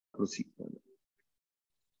proceed further.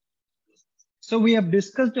 So we have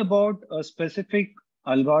discussed about a specific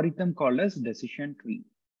algorithm called as decision tree.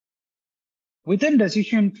 Within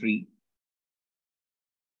decision tree,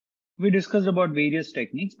 we discussed about various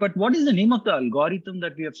techniques, but what is the name of the algorithm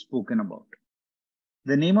that we have spoken about?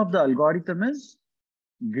 The name of the algorithm is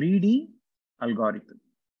greedy algorithm.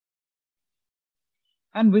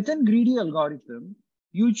 And within greedy algorithm,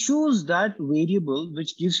 you choose that variable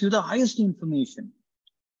which gives you the highest information.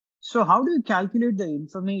 So how do you calculate the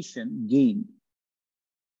information gain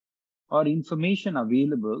or information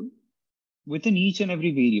available within each and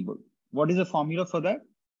every variable? What is the formula for that?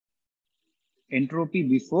 Entropy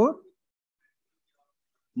before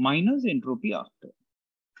minus entropy after.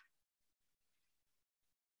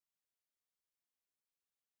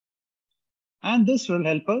 And this will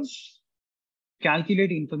help us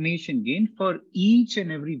calculate information gain for each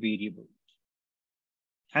and every variable.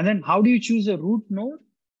 And then how do you choose a root node?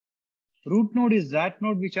 Root node is that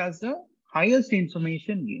node which has the highest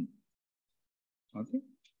information gain. Okay.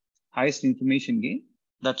 Highest information gain.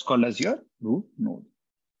 That's called as your root node.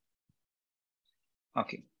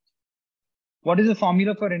 Okay. What is the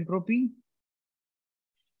formula for entropy?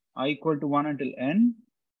 I equal to 1 until n,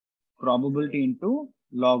 probability into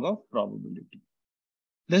log of probability.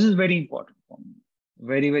 This is very important formula.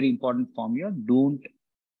 Very, very important formula. Don't,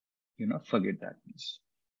 forget that, please.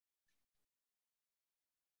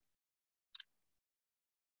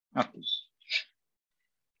 Okay.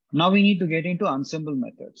 Now we need to get into ensemble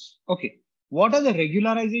methods. Okay. What are the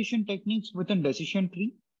regularization techniques within decision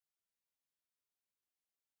tree?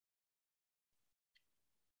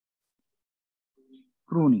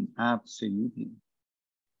 Pruning, absolutely.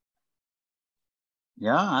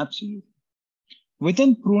 Yeah, absolutely.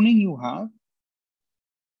 Within pruning, you have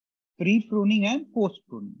pre-pruning and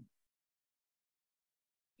post-pruning.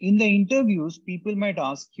 In the interviews, people might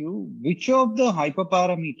ask you which of the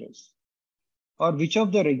hyperparameters or which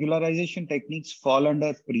of the regularization techniques fall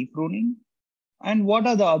under pre-pruning and what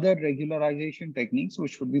are the other regularization techniques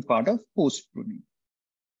which would be part of post-pruning.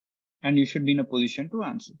 And you should be in a position to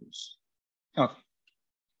answer this. Okay.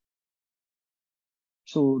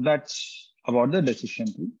 So that's about the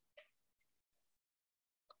decision tree.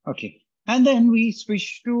 Okay. And then we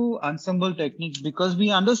switch to ensemble techniques because we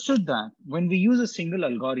understood that when we use a single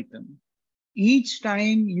algorithm, each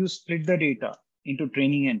time you split the data into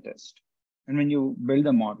training and test, and when you build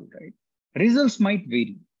a model, right, results might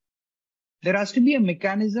vary. There has to be a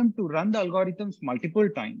mechanism to run the algorithms multiple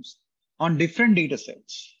times on different data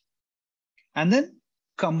sets and then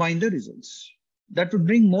combine the results. That would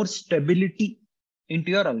bring more stability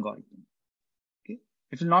into your algorithm. Okay?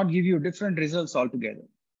 It will not give you different results altogether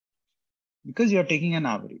because you're taking an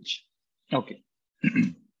average. Okay.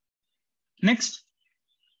 Next,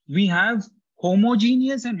 we have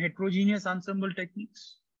homogeneous and heterogeneous ensemble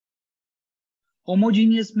techniques.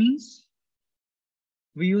 Homogeneous means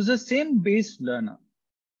we use the same base learner.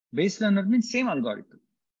 Base learner means same algorithm.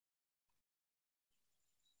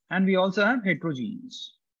 And we also have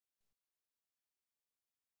heterogeneous.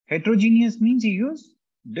 Heterogeneous means you use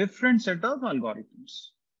different set of algorithms.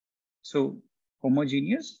 So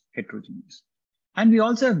homogeneous, heterogeneous. And we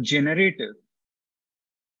also have generative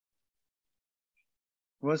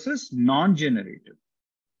versus non-generative.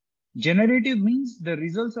 Generative means the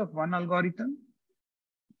results of one algorithm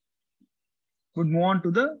would move on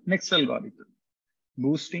to the next algorithm.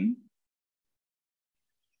 Boosting,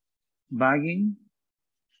 bagging,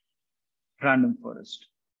 random forest.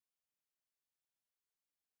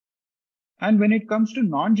 And when it comes to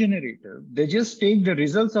non-generative, they just take the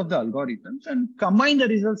results of the algorithms and combine the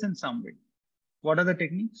results in some way. What are the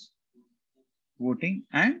techniques? Voting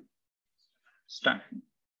and stacking.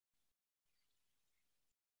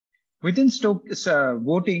 Within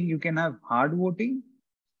voting, you can have hard voting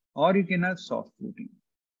or you can have soft voting.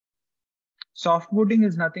 Soft voting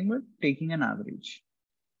is nothing but taking an average.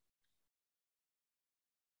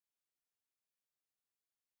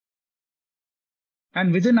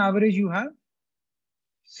 And within average, you have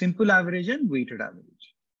simple average and weighted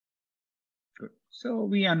average. Good. So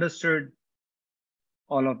we understood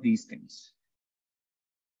all of these things.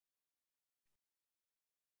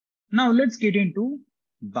 Now let's get into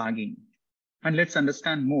bagging and let's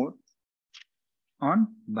understand more on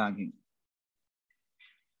bagging.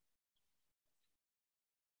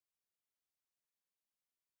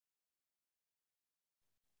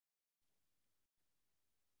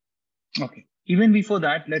 Okay. Even before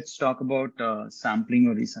that, let's talk about sampling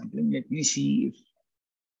or resampling. Let me see if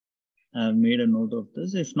I've made a note of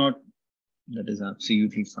this. If not, that is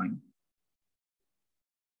absolutely fine.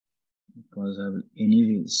 Because I will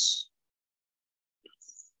anyways.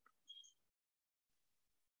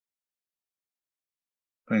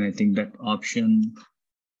 And I think that option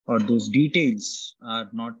or those details are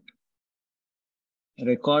not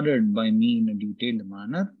recorded by me in a detailed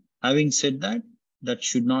manner. Having said that, that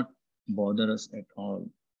should not bother us at all.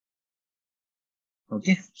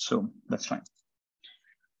 Okay, so that's fine.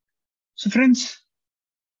 So friends,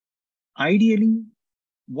 ideally,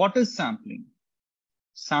 what is sampling?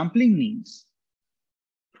 Sampling means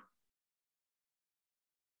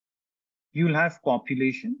you'll have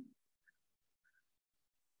population.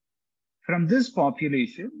 From this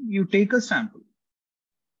population, you take a sample.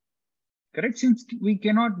 Correct? Since we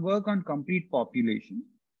cannot work on complete population,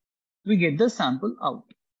 we get the sample out.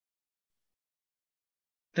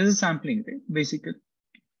 This is sampling, right? Basically.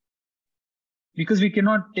 Because we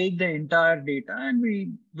cannot take the entire data and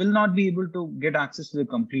we will not be able to get access to the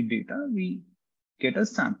complete data, we get a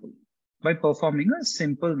sample by performing a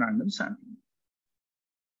simple random sampling.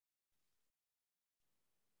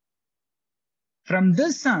 From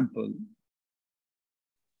this sample,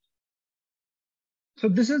 so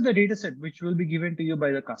this is the data set which will be given to you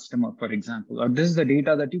by the customer, for example, or this is the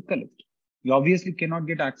data that you collect. You obviously cannot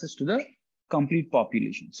get access to the complete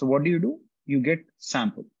population. So what do? You get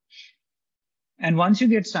sample. And once you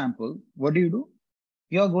get sample, what do?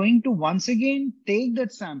 You are going to once again take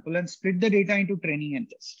that sample and split the data into training and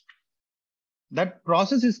test. That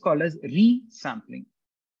process is called as resampling.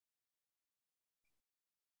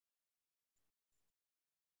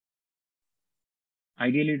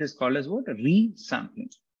 Ideally, it is called as what? Resampling.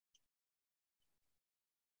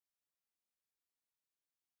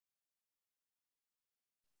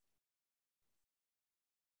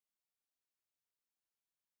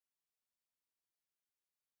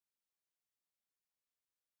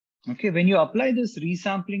 Okay, when you apply this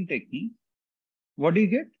resampling technique, what do you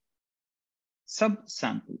get?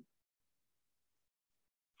 Subsample.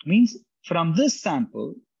 Means from this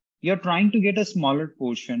sample, you're trying to get a smaller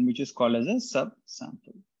portion, which is called as a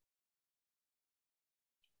subsample.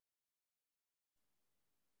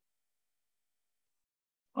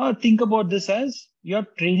 Or think about this as your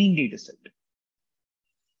training data set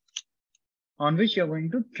on which you're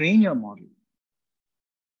going to train your model.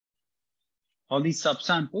 All these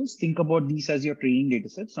subsamples, think about these as your training data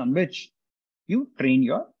sets on which you train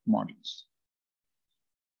your models.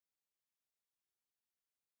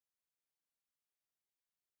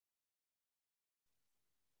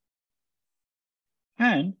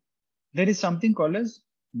 And there is something called as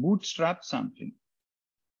bootstrap sampling.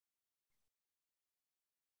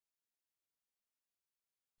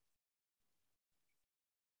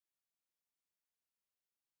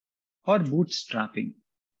 Or bootstrapping.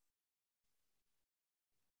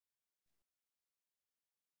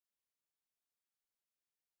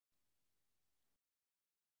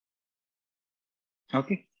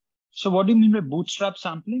 Okay. So what do you mean by bootstrap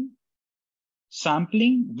sampling?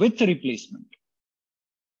 Sampling with replacement.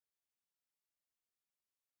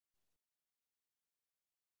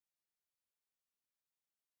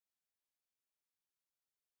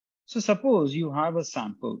 So suppose you have a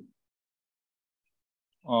sample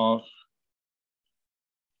of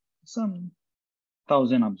some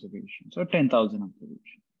 1,000 observations or 10,000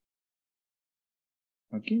 observations.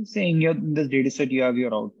 Okay, saying in this data set, you have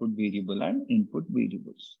your output variable and input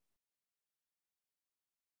variables.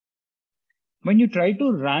 When you try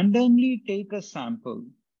to randomly take a sample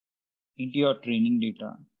into your training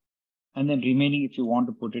data, and then remaining, if you want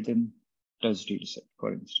to put it in test data set,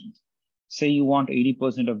 for instance, say you want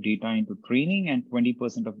 80% of data into training and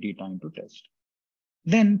 20% of data into test.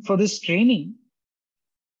 Then for this training,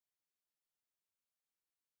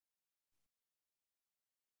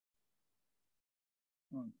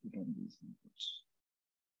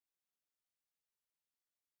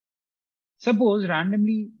 suppose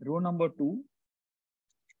randomly row number 2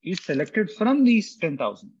 is selected from these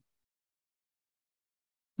 10,000.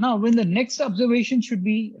 Now, when the next observation should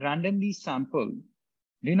be randomly sampled,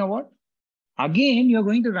 do you know what? Again, you're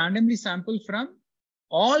going to randomly sample from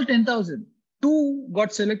all 10,000. 2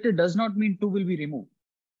 got selected does not mean 2 will be removed.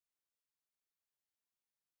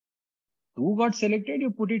 2 got selected,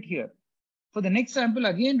 you put it here. For the next sample,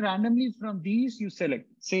 again, randomly from these, you select.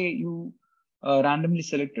 Say you randomly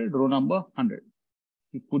selected row number 100.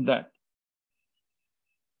 You put that.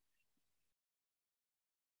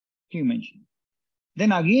 You mention.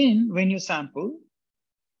 Then again, when you sample,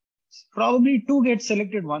 probably 2 get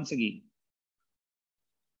selected once again.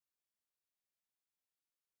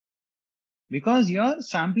 Because you're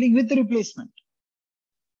sampling with replacement.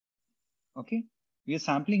 Okay, we are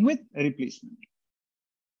sampling with replacement.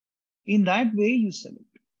 In that way, you select.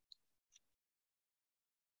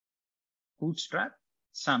 Bootstrap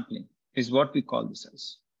sampling is what we call this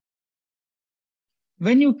as.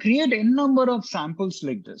 When you create n number of samples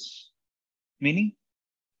like this, meaning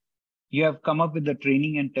you have come up with the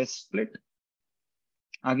training and test split.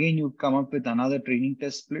 Again, you come up with another training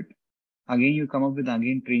test split. Again, you come up with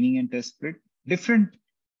again training and test split. Different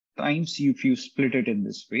times if you split it in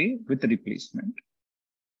this way with the replacement.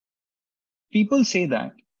 People say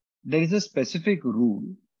that there is a specific rule,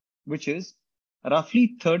 which is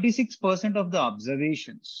roughly 36% of the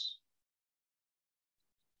observations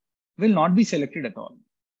will not be selected at all.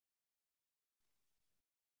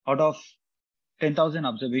 Out of 10,000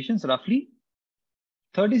 observations, roughly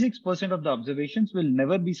 36% of the observations will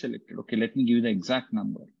never be selected. Okay, let me give you the exact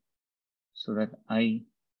number so that I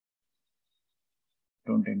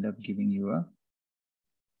don't end up giving you a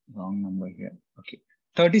wrong number here. Okay,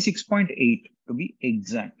 36.8 to be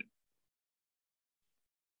exact.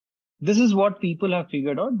 This is what people have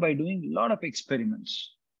figured out by doing a lot of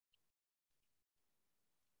experiments.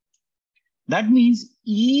 That means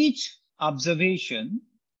each observation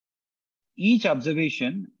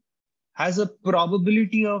has a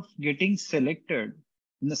probability of getting selected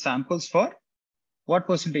in the samples for what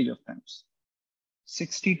percentage of times?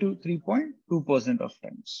 63.2% of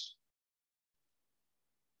times.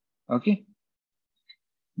 Okay.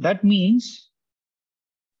 That means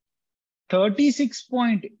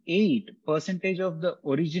 36.8% of the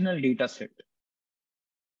original data set,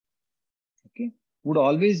 okay, would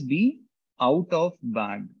always be out of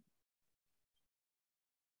bag.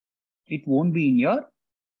 It won't be in your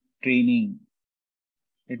training.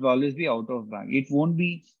 It will always be out of bag. It won't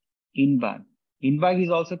be in bag. In bag is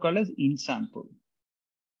also called as in sample.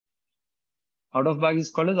 Out of bag is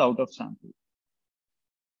called as out of sample.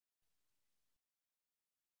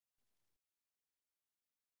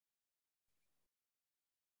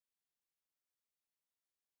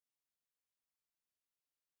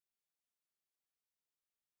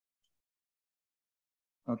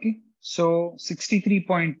 Okay, so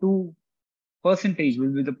 63.2%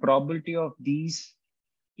 will be the probability of these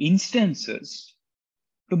instances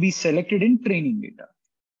to be selected in training data.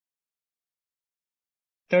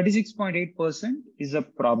 36.8% is a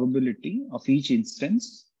probability of each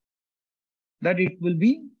instance that it will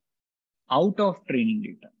be out of training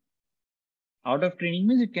data. Out of training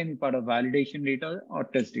means it can be part of validation data or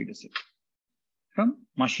test data set from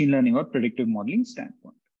machine learning or predictive modeling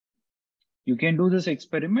standpoint. You can do this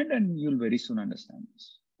experiment and you'll very soon understand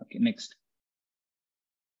this. Okay, next.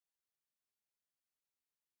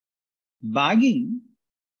 Bagging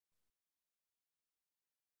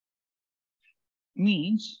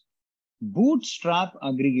means bootstrap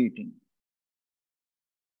aggregating.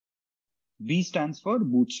 B stands for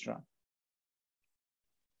bootstrap.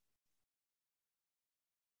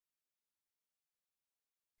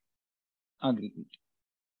 Aggregate.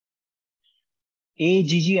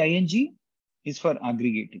 AGGING is for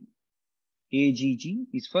aggregating. AGG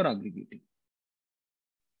is for aggregating.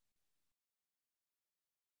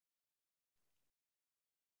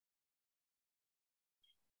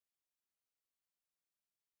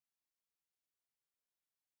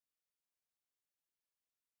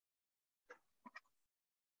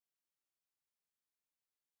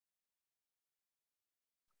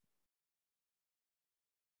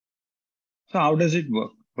 So how does it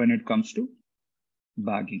work when it comes to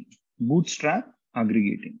bagging? Bootstrap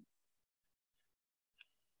aggregating.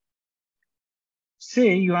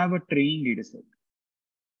 Say you have a training data set.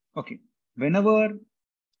 Okay, whenever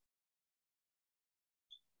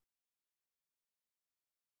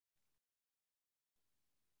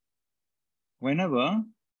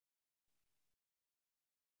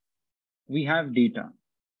we have data,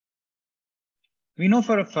 we know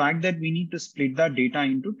for a fact that we need to split that data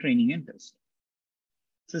into training and test.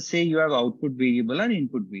 So say you have output variable and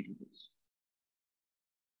input variables.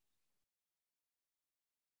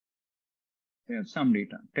 You have some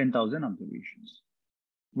data, 10,000 observations.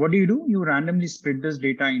 What do? You randomly split this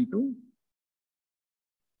data into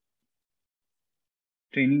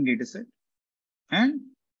training data set and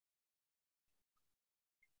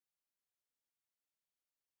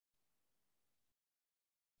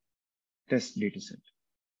test data set.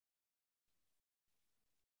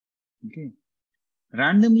 Okay.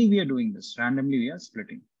 Randomly we are doing this. Randomly we are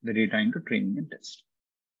splitting the data into training and test.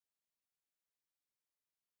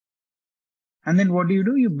 And then what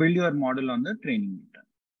do? You build your model on the training data.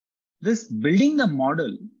 This building the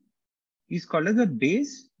model is called as a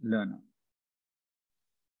base learner.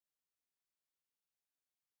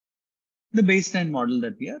 The baseline model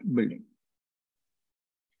that we are building.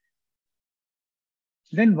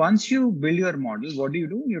 Then once you build your model, what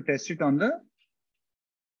do? You test it on the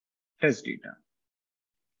test data.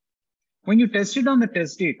 When you test it on the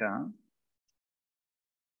test data,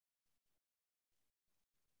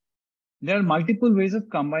 There are multiple ways of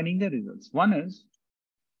combining the results. One is,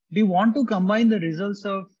 do you want to combine the results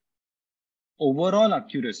of overall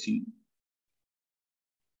accuracy,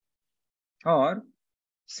 or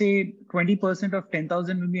say 20% of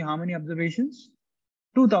 10,000 will be how many observations?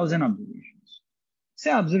 2,000 observations.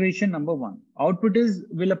 Say observation number 1. Output is,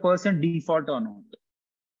 will a person default or not?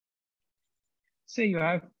 Say you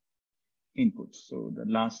have inputs. So the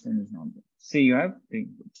last one is not there. Say you have 3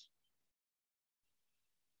 inputs.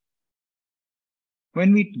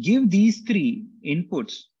 When we give these 3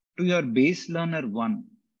 inputs to your base learner 1,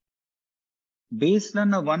 base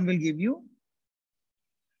learner 1 will give you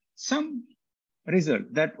some result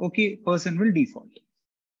that, okay, person will default.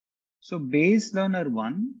 So base learner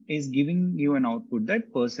 1 is giving you an output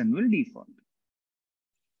that person will default.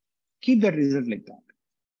 Keep the result like that.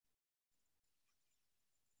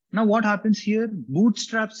 Now what happens here?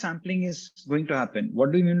 Bootstrap sampling is going to happen.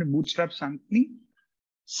 What do you mean by bootstrap sampling?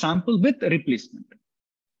 Sample with replacement.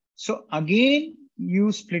 So again,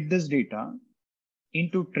 you split this data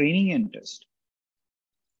into training and test.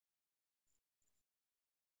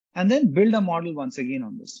 And then build a model once again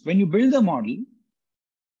on this. When you build the model,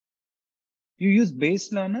 you use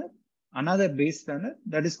base learner, another base learner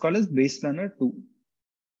that is called as base learner 2.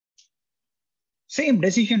 Same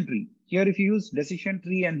decision tree. Here if you use decision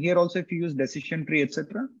tree, and here also if you use decision tree,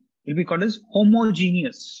 etc., it will be called as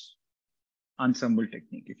homogeneous ensemble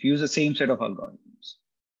technique if you use the same set of algorithms.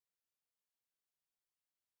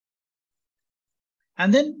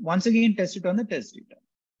 And then once again test it on the test data.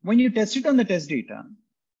 When you test it on the test data,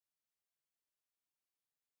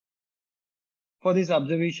 for this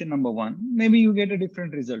observation number 1, maybe you get a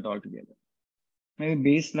different result altogether. Maybe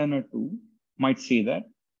base learner 2 might say that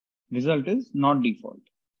result is not default.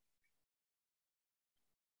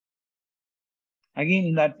 Again,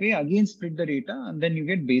 in that way, again split the data, and then you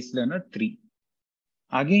get base learner 3.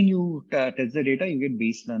 Again, you test the data, you get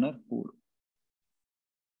base learner 4.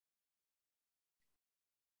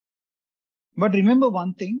 But remember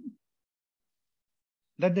one thing,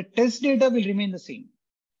 that the test data will remain the same.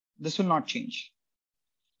 This will not change.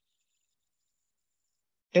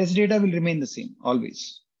 Test data will remain the same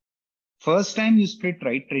always. First time you split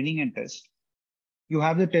right, training and test, you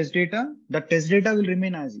have the test data. The test data will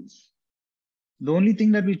remain as is. The only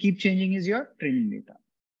thing that will keep changing is your training data.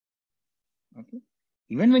 Okay.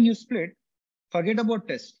 Even when you split, forget about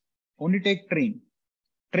test. Only take train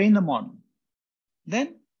the model.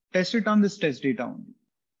 Then test it on this test data only.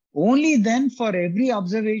 Only then for every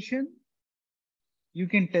observation, you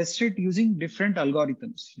can test it using different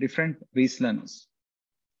algorithms, different base learners.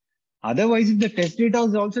 Otherwise, if the test data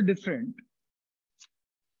is also different,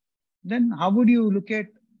 then how would you look at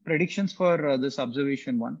predictions for this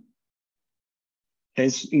observation 1?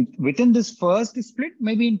 Within this first split,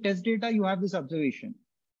 maybe in test data, you have this observation.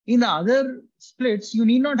 In the other splits, you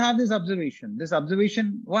need not have this observation. This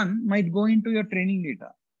observation 1 might go into your training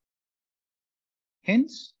data.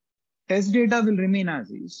 Hence, test data will remain as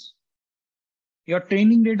is. Your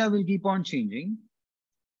training data will keep on changing.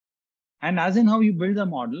 And as in how you build the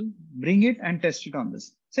model, bring it and test it on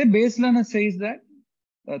this. Say base learner says that,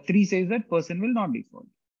 3 says that person will not default.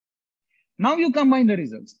 Now you combine the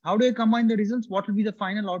results. How do I combine the results? What will be the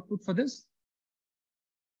final output for this?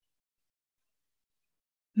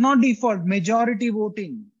 Not default, majority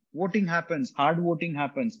voting. Voting happens, hard voting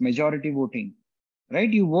happens, majority voting, right?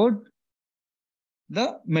 You vote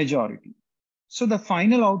the majority. So the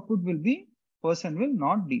final output will be person will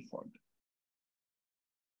not default.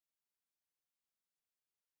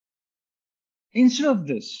 Instead of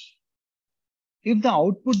this, if the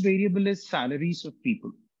output variable is salaries of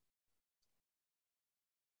people,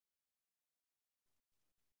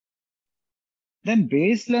 then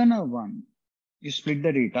base learner 1, you split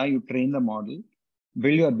the data, you train the model,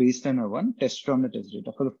 build your base learner 1, test from the test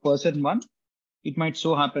data. For the person 1, it might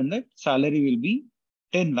so happen that salary will be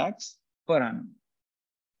 10 lakhs per annum.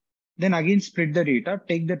 Then again split the data,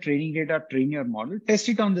 take the training data, train your model, test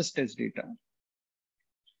it on this test data.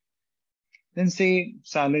 Then say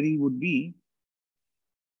salary would be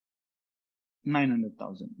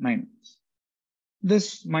 900,000, 9 lakhs.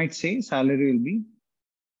 This might say salary will be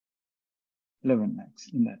 11 lakhs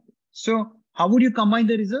in that way. So how would you combine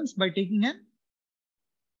the results? By taking an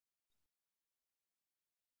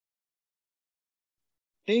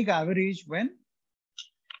take average when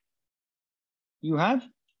you have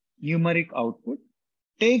numeric output.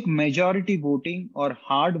 Take majority voting or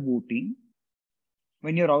hard voting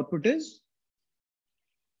when your output is,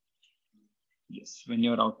 yes, when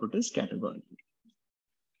your output is categorical.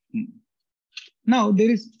 Now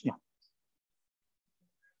there is, yeah.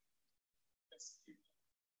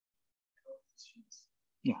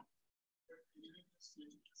 Yeah.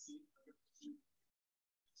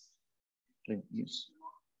 Yes.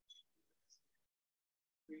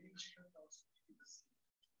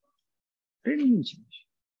 Training will change.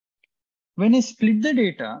 When I split the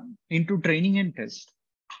data into training and test,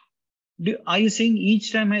 are you saying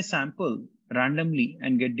each time I sample randomly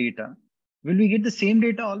and get data, will we get the same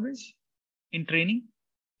data always in training?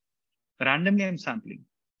 Randomly I'm sampling.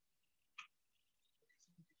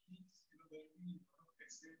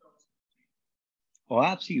 Oh,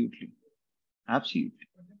 absolutely. Absolutely.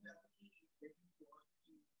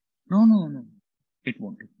 No, no, no. It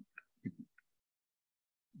won't.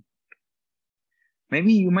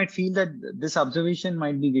 Maybe you might feel that this observation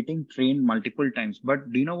might be getting trained multiple times, but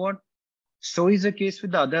do you know what? So is the case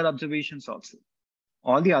with the other observations also.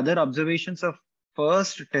 All the other observations of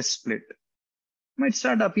first test split might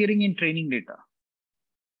start appearing in training data.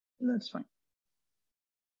 That's fine.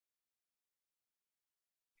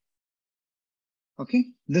 Okay,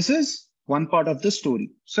 this is one part of the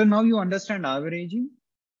story. So now you understand averaging.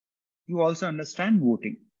 You also understand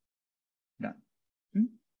voting. Done.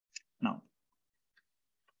 Now,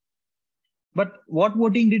 but what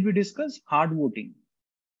voting did we discuss? Hard voting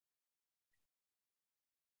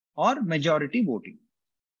or majority voting.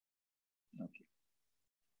 Okay.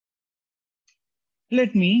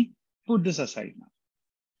 Let me put this aside now.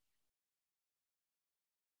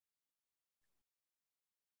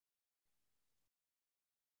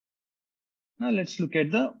 Now let's look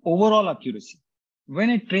at the overall accuracy. When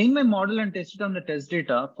I train my model and test it on the test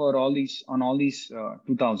data for all these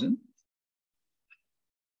 2000,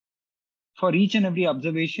 for each and every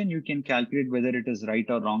observation, you can calculate whether it is right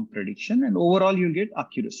or wrong prediction, and overall you'll get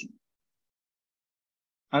accuracy.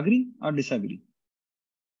 Agree or disagree?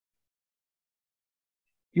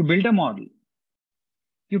 You build a model.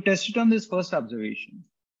 You test it on this first observation.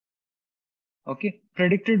 Okay.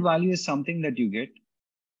 Predicted value is something that you get.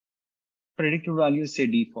 Predicted value is say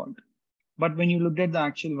default. But when you look at the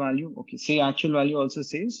actual value, okay, say actual value also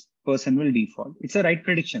says person will default. It's a right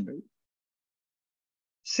prediction, right?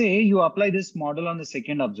 Say you apply this model on the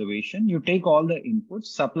second observation, you take all the inputs,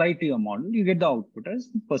 supply to your model, you get the output as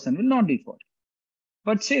person will not default.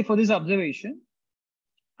 But say for this observation,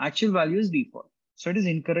 actual value is default. So it is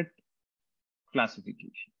incorrect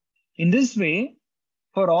classification. In this way,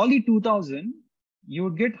 for all the 2000, you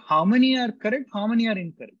would get how many are correct, how many are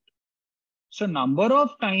incorrect. So number of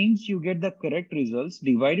times you get the correct results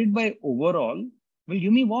divided by overall will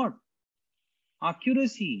give me what?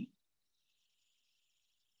 Accuracy.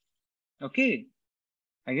 Okay.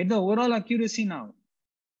 I get the overall accuracy now.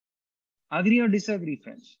 Agree or disagree,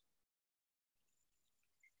 friends?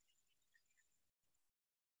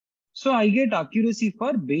 So I get accuracy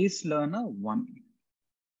for base learner 1.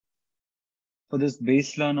 For this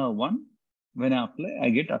base learner 1, when I apply, I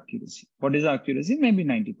get accuracy. What is accuracy? Maybe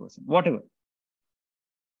 90%, whatever.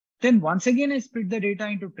 Then once again, I split the data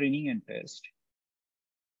into training and test.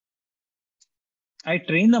 I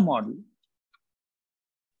train the model.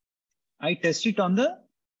 I test it on the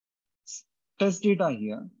test data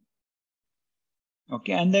here.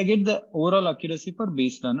 Okay, and I get the overall accuracy for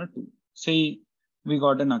base learner 2. Say we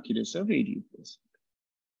got an accuracy of 88%.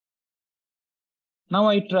 Now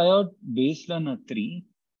I try out base learner 3.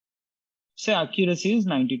 Say accuracy is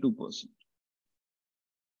 92%.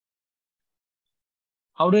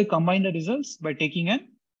 How do I combine the results? By taking an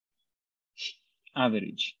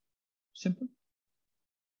average. Simple.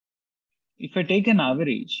 If I take an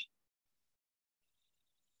average,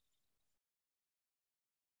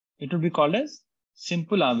 it will be called as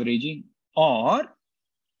simple averaging or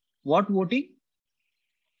what voting?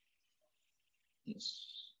 Yes.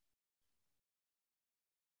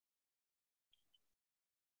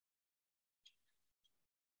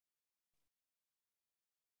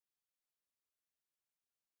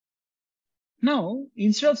 Now,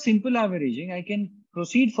 instead of simple averaging, I can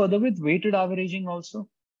proceed further with weighted averaging also.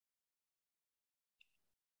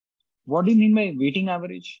 What do you mean by weighting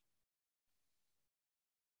average?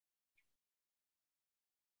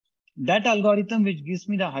 That algorithm which gives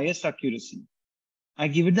me the highest accuracy, I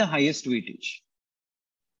give it the highest weightage.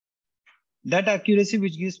 That accuracy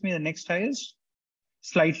which gives me the next highest,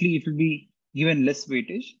 slightly it will be given less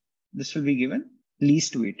weightage. This will be given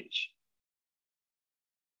least weightage.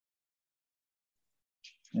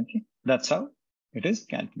 Okay, that's how it is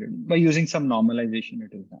calculated. By using some normalization,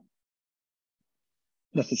 it is done.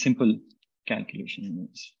 That's a simple calculation.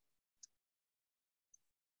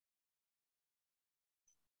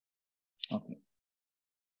 Okay.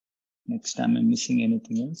 Next time I'm missing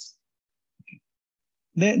anything else. Okay.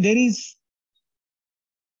 There is,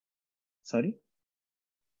 sorry.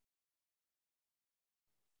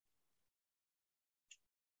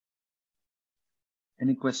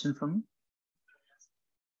 Any question from me?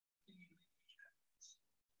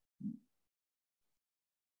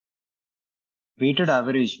 Weighted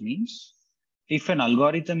average means if an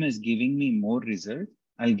algorithm is giving me more result,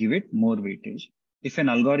 I'll give it more weightage. If an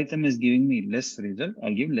algorithm is giving me less result,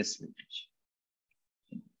 I'll give less weightage.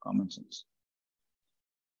 Common sense.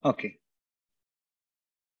 Okay.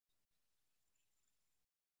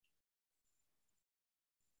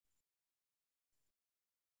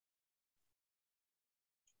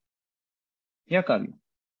 Yeah, Kavya,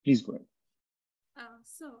 please go ahead.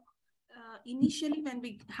 Initially, when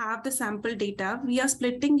we have the sample data, we are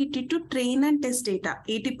splitting it into train and test data,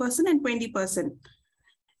 80% and 20%.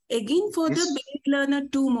 Again, for the Base Learner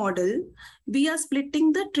 2 model, we are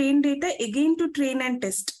splitting the train data again to train and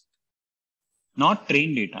test. Not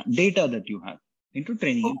train data, data that you have into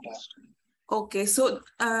training and test. Okay, so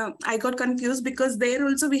I got confused because there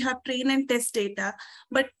also we have train and test data,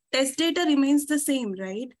 but test data remains the same,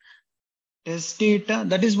 right? Test data,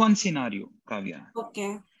 that is one scenario, Kavya.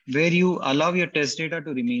 Okay. Where you allow your test data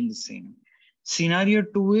to remain the same. Scenario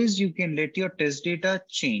 2 is you can let your test data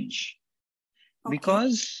change. Okay.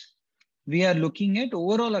 Because we are looking at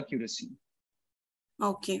overall accuracy.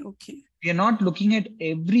 Okay. We are not looking at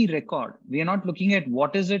every record. We are not looking at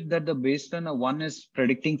what is it that the base learner 1 is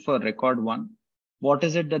predicting for record 1. What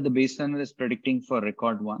is it that the base learner is predicting for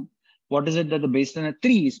record 1? What is it that the base learner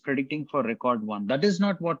 3 is predicting for record 1? That is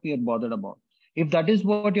not what we are bothered about. If that is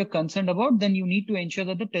what you're concerned about, then you need to ensure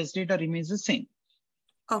that the test data remains the same.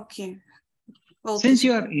 Okay. Since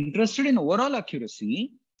you are interested in overall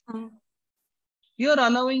accuracy, you're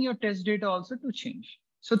allowing your test data also to change.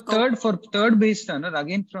 So for third base learner,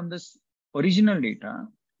 again from this original data,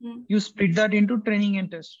 you split that into training and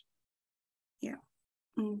test. Yeah.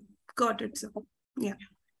 Got it, sir. Yeah.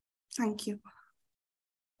 Thank you.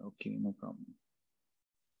 Okay, no problem.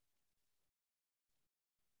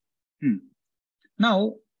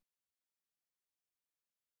 Now,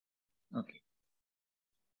 okay.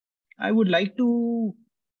 I would like to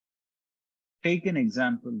take an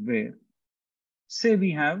example where, say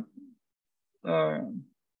we have a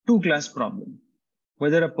two-class problem,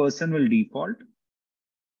 whether a person will default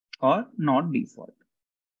or not default.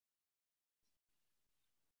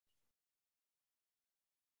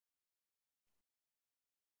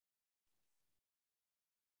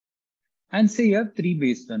 And say you have three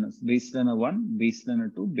base learners, base learner 1, base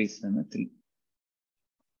learner 2, base learner 3.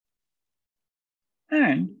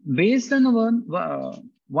 And base learner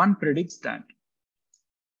 1 predicts that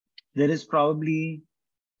there is probably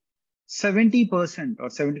 70% or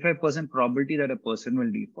 75% probability that a person will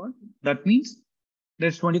default. That means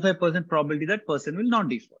there's 25% probability that person will not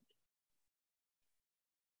default.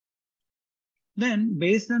 Then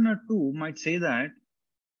base learner 2 might say that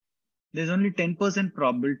there's only 10%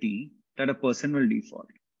 probability that a person will default.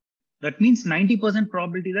 That means 90%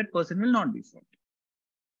 probability that person will not default.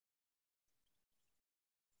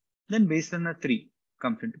 Then base learner 3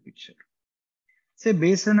 comes into picture. Say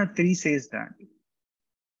base learner 3 says that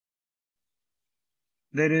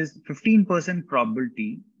there is 15%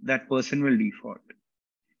 probability that person will default.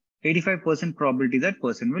 85% probability that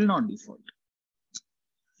person will not default.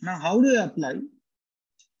 Now, how do I apply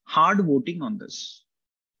hard voting on this?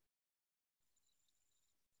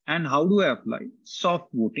 And how do I apply soft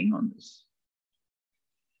voting on this?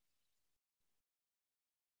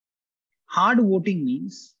 Hard voting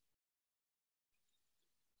means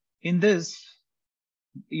in this,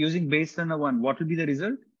 using base learner 1, what will be the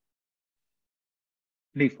result?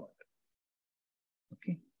 Default.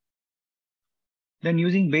 Okay. Then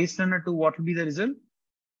using base learner 2, what will be the result?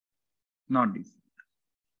 Not default.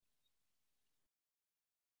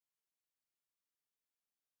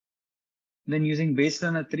 Then using base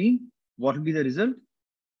learner 3, what will be the result?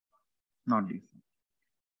 Not default.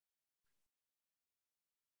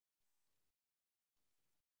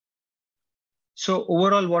 So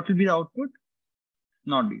overall, what will be the output?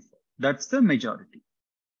 Not default. That's the majority.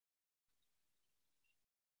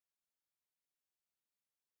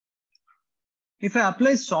 If I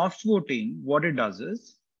apply soft voting, what it does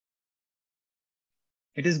is,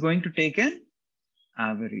 it is going to take an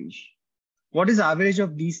average. What is average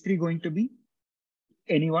of these three going to be?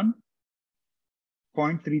 Anyone?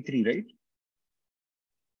 0.33, right?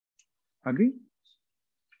 Agree?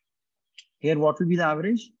 Here, what will be the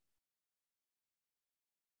average?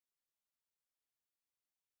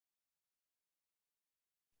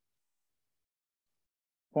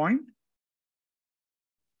 Point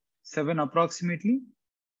 7 approximately,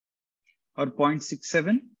 or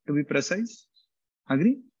 0.67 to be precise.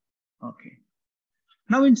 Agree? Okay.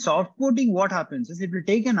 Now in soft voting, what happens is it will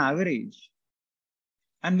take an average.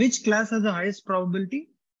 And which class has the highest probability?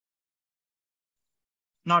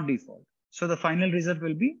 Not default. So the final result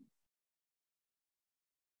will be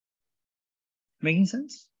Making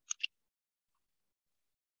sense?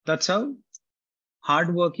 That's how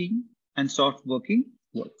hard working and soft working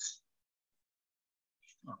works.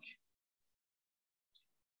 Okay.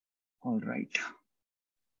 All right.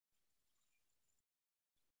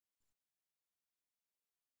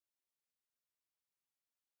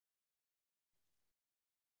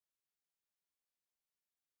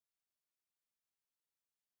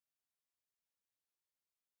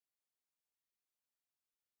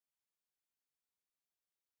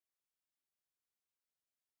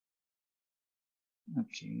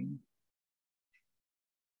 Okay.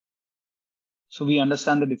 So we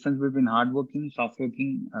understand the difference between hardworking, soft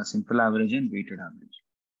working, simple average, and weighted average.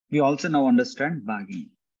 We also now understand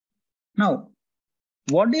bagging. Now,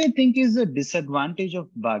 what do you think is the disadvantage of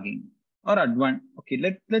bagging or advantage?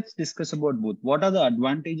 Okay, let's discuss about both. What are the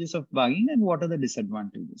advantages of bagging and what are the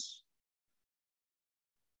disadvantages?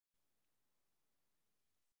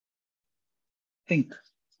 Think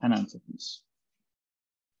and answer, please.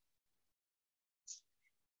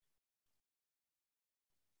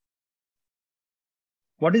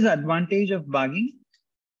 What is the advantage of bagging?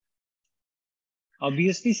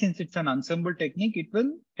 Obviously, since it's an ensemble technique, it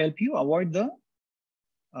will help you avoid the,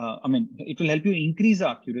 it will help you increase the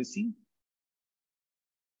accuracy.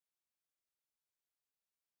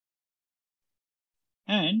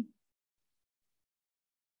 And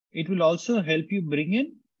it will also help you bring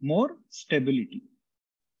in more stability.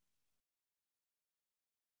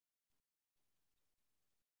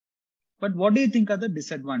 But what do you think are the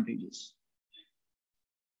disadvantages?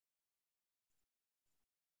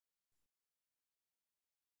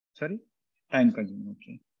 Sorry, time consuming.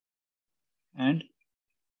 Okay. And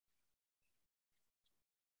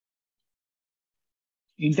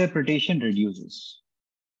interpretation reduces.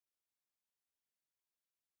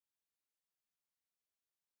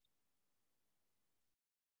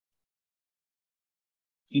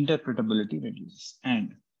 Interpretability reduces.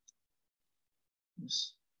 And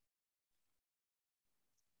yes.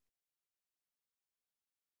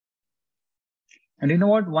 And you know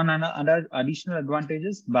what? One other additional advantage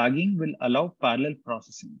is bagging will allow parallel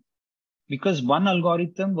processing. Because one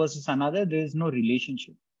algorithm versus another, there is no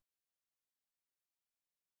relationship.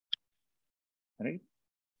 Right?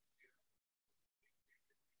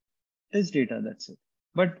 Test data, that's it.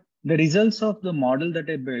 But the results of the model that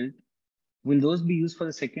I built, will those be used for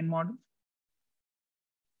the second model?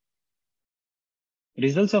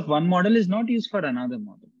 Results of one model is not used for another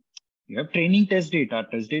model. You have training test data.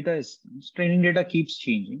 Training data keeps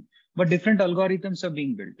changing, but different algorithms are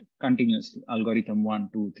being built continuously. Algorithm 1,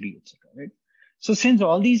 2, 3, etc. Right? So since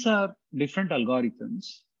all these are different algorithms,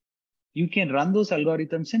 you can run those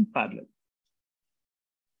algorithms in parallel.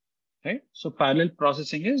 Right? So parallel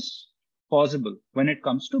processing is possible when it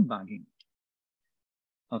comes to bagging.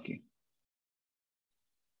 Okay.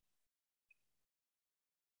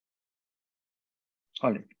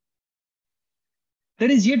 All right. There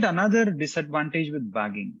is yet another disadvantage with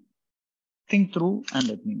bagging. Think through and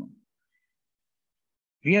let me know.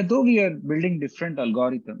 Though we are building different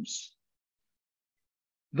algorithms,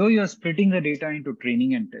 though you are splitting the data into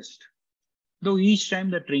training and test, though each time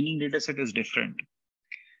the training data set is different,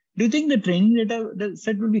 do you think the training data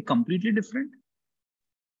set will be completely different?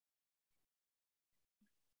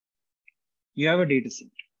 You have a data set.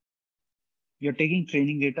 You're taking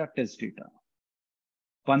training data, test data.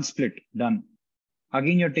 One split, done.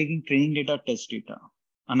 Again, you're taking training data, test data.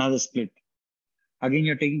 Another split. Again,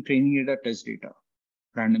 you're taking training data, test data.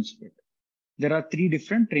 Random split. There are 3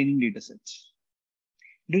 different training data sets.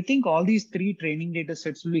 Do you think all these 3 training data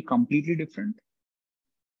sets will be completely different?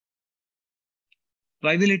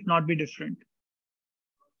 Why will it not be different?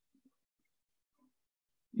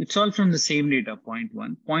 It's all from the same data, point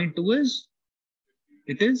 1. Point 2 is,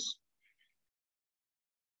 it is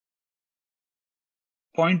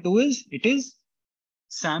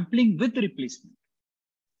sampling with replacement.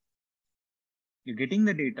 You're getting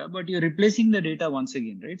the data, but you're replacing the data once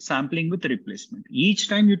again, right? Sampling with replacement. Each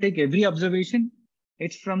time you take every observation,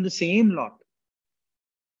 it's from the same lot.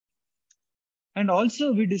 And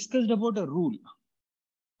also we discussed about a rule,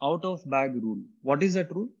 out of bag rule. What is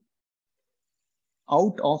that rule?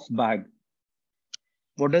 Out of bag.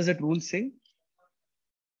 What does that rule say?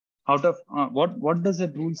 Out of, what does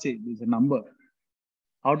that rule say? There's a number.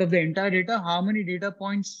 Out of the entire data, how many data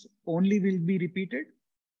points only will be repeated?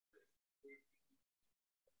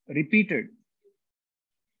 Repeated.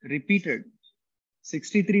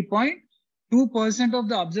 63.2% of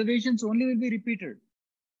the observations only will be repeated.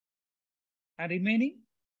 And remaining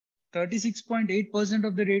 36.8%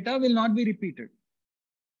 of the data will not be repeated.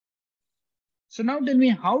 So now tell me,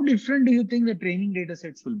 how different do you think the training data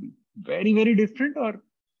sets will be? very, very different, or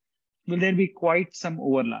will there be quite some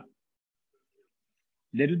overlap?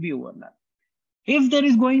 There will be overlap. If there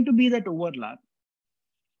is going to be that overlap,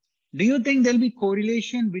 do you think there'll be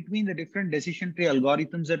correlation between the different decision tree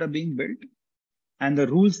algorithms that are being built and the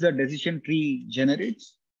rules that decision tree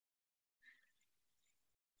generates?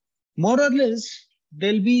 More or less,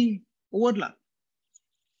 there'll be overlap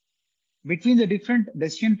between the different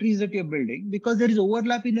decision trees that you're building because there is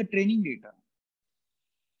overlap in the training data.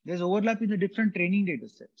 There's overlap in the different training data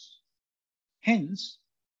sets. Hence,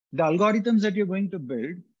 the algorithms that you're going to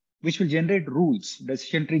build, which will generate rules,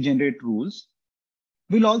 decision tree generate rules,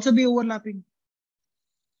 will also be overlapping.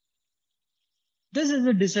 This is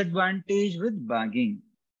a disadvantage with bagging.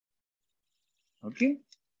 Okay.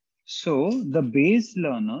 So the base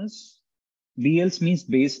learners, BLs means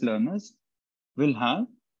base learners, will have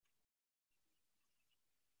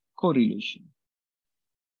correlation.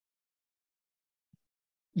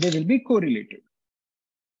 They will be correlated.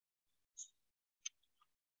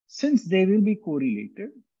 Since they will be correlated,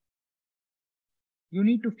 you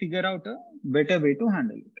need to figure out a better way to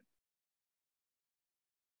handle it.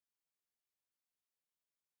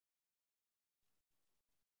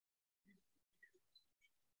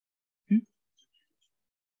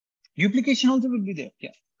 Duplication also will be there.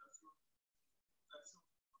 Yeah.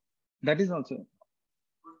 That is also.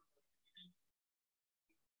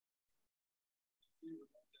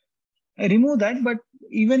 I remove that, but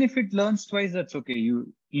even if it learns twice, that's okay.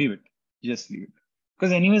 You leave it. Just leave it.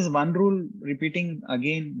 Because anyways, one rule repeating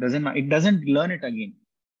again doesn't matter. It doesn't learn it again.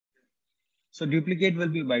 So duplicate will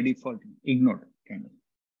be by default ignored, kind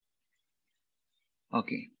of.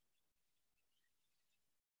 Okay.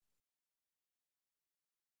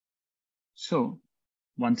 So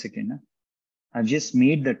one second. I've just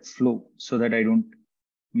made that flow so that I don't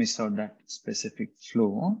miss out that specific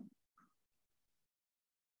flow.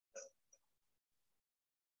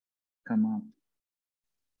 Come on.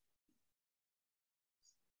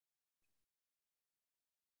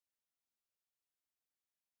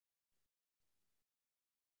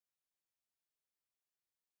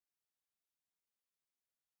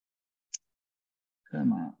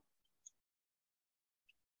 Come on.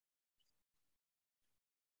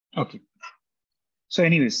 Okay. So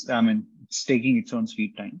anyways, I mean, it's taking its own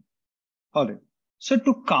sweet time. All right. So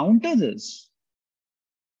to counter this,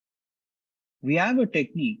 we have a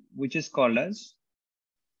technique which is called as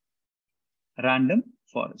random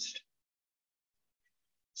forest.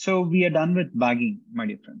 So we are done with bagging, my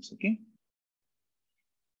dear friends. Okay.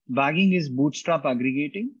 Bagging is bootstrap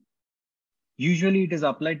aggregating. Usually it is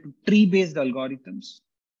applied to tree-based algorithms.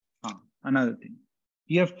 Another thing.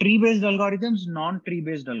 You have tree-based algorithms,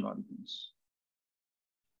 non-tree-based algorithms.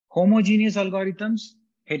 Homogeneous algorithms,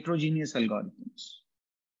 heterogeneous algorithms.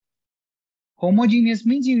 Homogeneous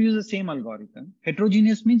means you use the same algorithm.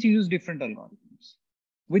 Heterogeneous means you use different algorithms.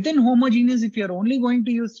 Within homogeneous, if you're only going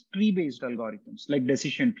to use tree-based algorithms, like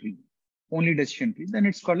decision tree, only decision tree, then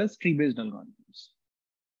it's called as tree-based algorithms.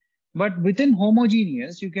 But within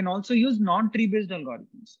homogeneous, you can also use non-tree-based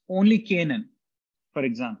algorithms, only KNN, for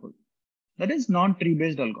example. That is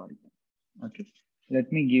non-tree-based algorithm. Okay.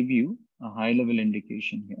 Let me give you a high-level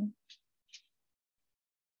indication here.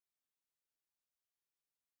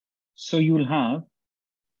 So you'll have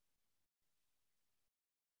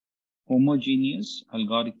homogeneous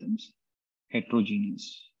algorithms,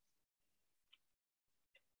 heterogeneous.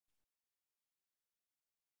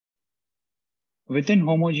 Within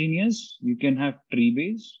homogeneous, you can have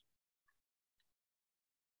tree-based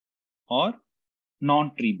or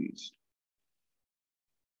non-tree-based.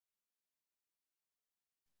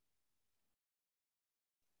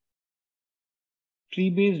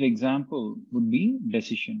 Tree-based example would be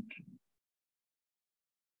decision tree.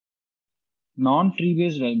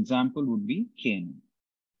 Non-tree-based example would be KNN.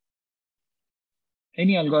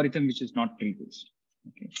 Any algorithm which is not tree-based.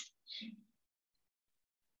 Okay.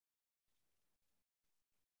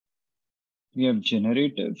 We have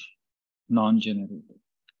generative, non-generative.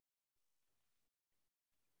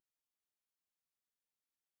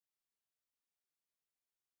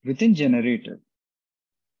 Within generative,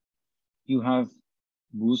 you have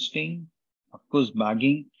boosting, of course,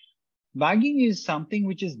 bagging. Bagging is something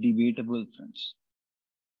which is debatable, friends.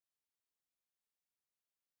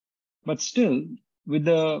 But still,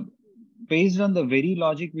 based on the very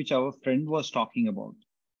logic which our friend was talking about,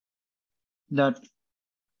 that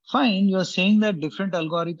fine, you're saying that different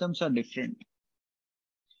algorithms are different,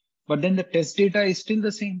 but then the test data is still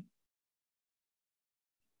the same.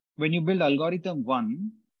 When you build algorithm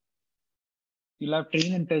 1, you'll have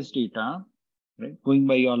train and test data, right? Going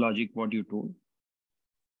by your logic, what you told.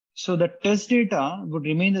 So the test data would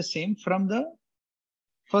remain the same from the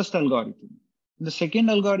first algorithm. In the second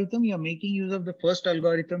algorithm, you are making use of the first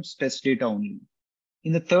algorithm's test data only.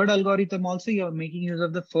 In the third algorithm also, you are making use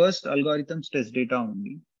of the first algorithm's test data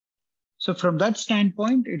only. So from that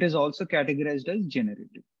standpoint, it is also categorized as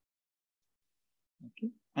generative.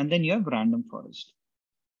 Okay. And then you have random forest.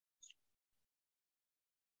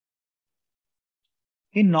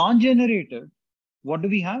 In non-generative, what do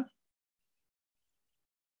we have?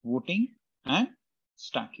 Voting and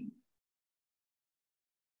stacking.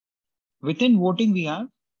 Within voting, we have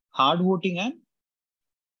hard voting and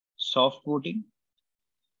soft voting.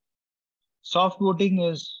 Soft voting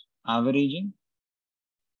is averaging.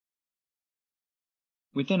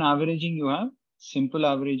 Within averaging, you have simple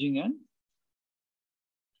averaging and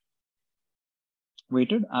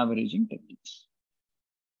weighted averaging techniques.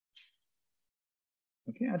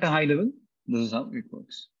 Okay, at a high level, this is how it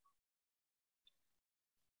works.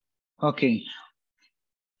 Okay.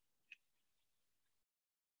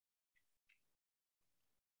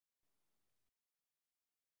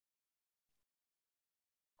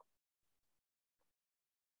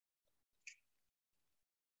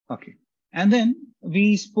 Okay. And then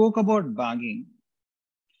we spoke about bagging.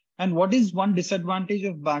 And what is one disadvantage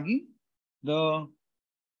of bagging? The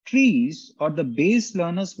trees or the base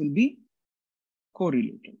learners will be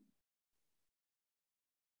correlated,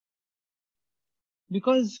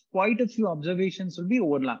 because quite a few observations will be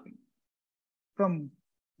overlapping from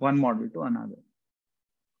one model to another.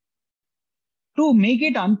 To make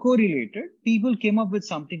it uncorrelated, people came up with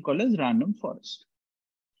something called as random forest.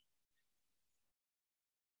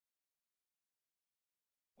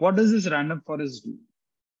 What does this random forest do?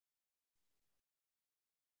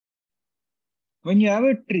 When you have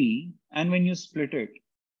a tree and when you split it,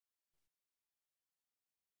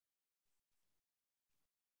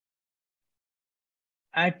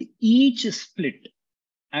 at each split,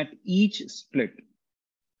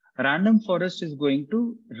 random forest is going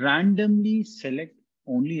to randomly select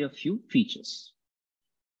only a few features.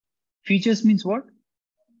 Features means what?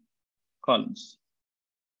 Columns,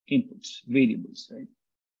 inputs, variables, right?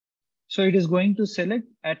 So it is going to select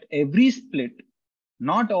at every split,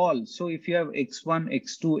 not all. So if you have x1,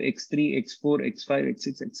 x2, x3, x4, x5,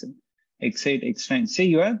 x6, x7, x8, x9, say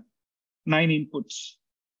you have 9 inputs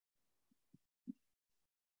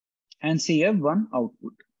and say you have 1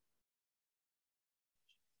 output.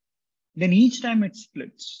 Then each time it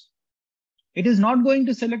splits, it is not going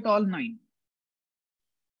to select all 9.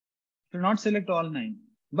 It will not select all 9,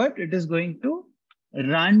 but it is going to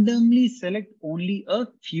randomly select only a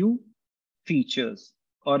few features,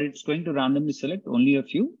 or it's going to randomly select only a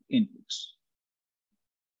few inputs.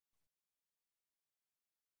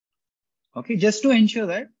 Okay, just to ensure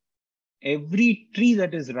that every tree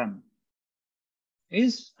that is run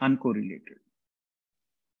is uncorrelated.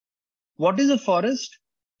 What is a forest?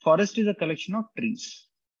 Forest is a collection of trees.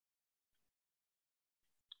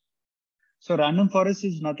 So random forest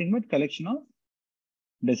is nothing but collection of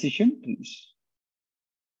decision trees.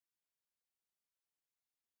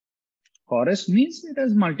 Forest means it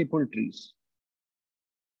has multiple trees.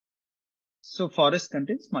 So forest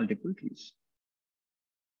contains multiple trees.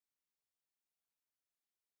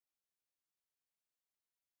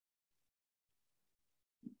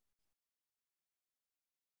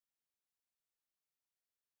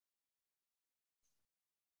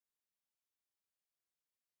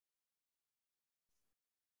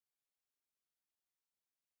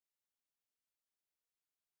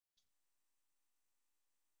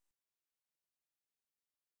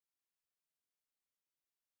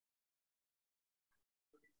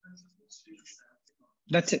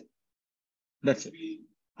 That's it. That's it.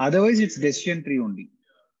 Otherwise, it's decision tree only.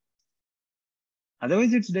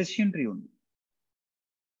 Otherwise, it's decision tree only.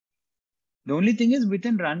 The only thing is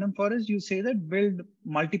within random forest, you say that build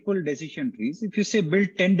multiple decision trees. If you say build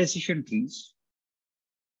 10 decision trees,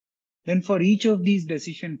 then for each of these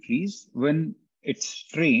decision trees, when it's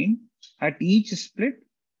trained, at each split,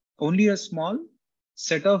 only a small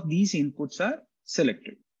set of these inputs are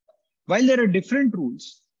selected. While there are different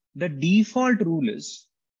rules, the default rule is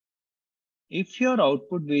if your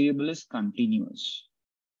output variable is continuous,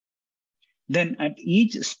 then at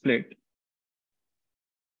each split,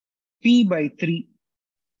 P by 3,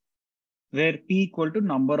 where P equal to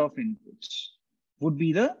number of inputs, would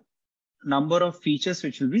be the number of features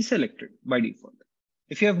which will be selected by default.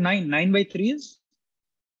 If you have 9 by 3 is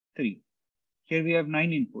 3. Here we have 9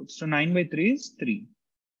 inputs. So 9 by 3 is 3.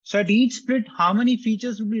 So at each split, how many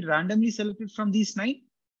features will be randomly selected from these 9?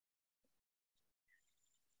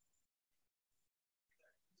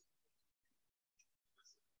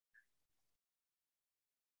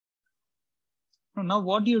 Now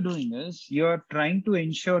what you're doing is you're trying to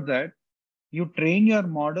ensure that you train your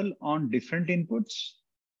model on different inputs,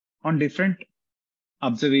 on different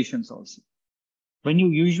observations also. When you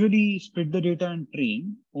usually split the data and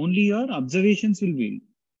train, only your observations will vary.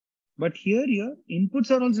 But here your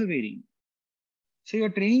inputs are also varying. So you're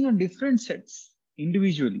training on different sets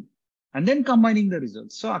individually and then combining the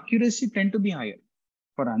results. So accuracy tend to be higher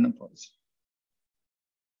for random forest.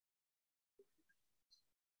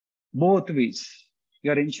 Both ways.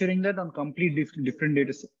 You're ensuring that on complete different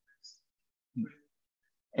data sets.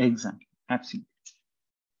 Exactly. Absolutely.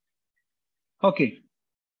 Okay.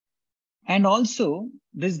 And also,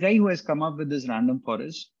 this guy who has come up with this random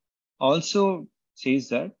forest also says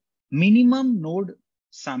that minimum node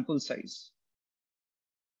sample size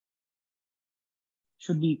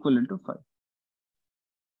should be equivalent to 5.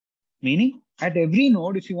 Meaning, at every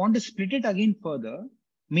node, if you want to split it again further,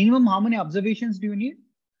 minimum how many observations do you need?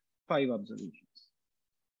 5 observations.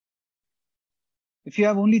 If you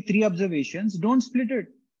have only 3 observations, don't split it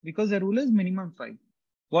because the rule is minimum 5.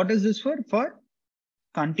 What is this for? For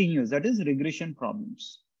continuous, that is regression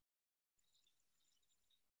problems.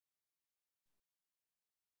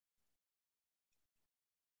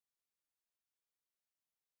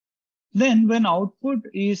 Then when output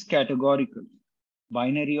is categorical,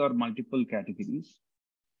 binary or multiple categories,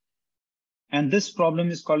 and this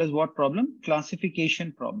problem is called as what problem?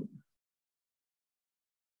 Classification problem.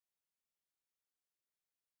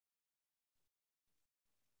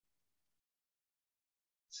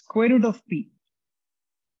 Square root of P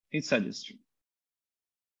is suggested.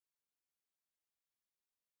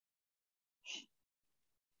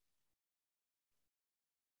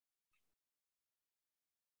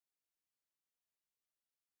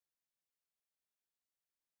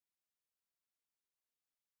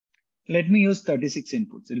 Let me use 36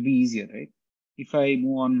 inputs. It'll be easier, right? If I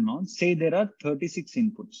move on and on, say there are 36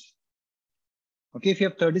 inputs. Okay, if you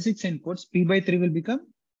have 36 inputs, P by 3 will become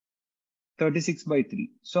 36 by 3.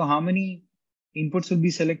 So how many inputs will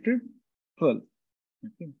be selected? 12.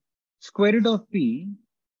 Okay. Square root of P,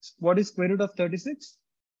 what is square root of 36?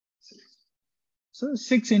 6. So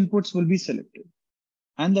 6 inputs will be selected.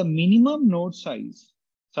 And the minimum node size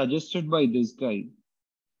suggested by this guy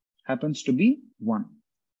happens to be 1.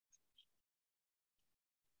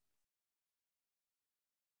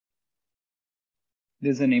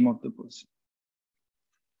 This is the name of the person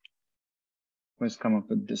who has come up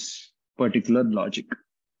with this particular logic.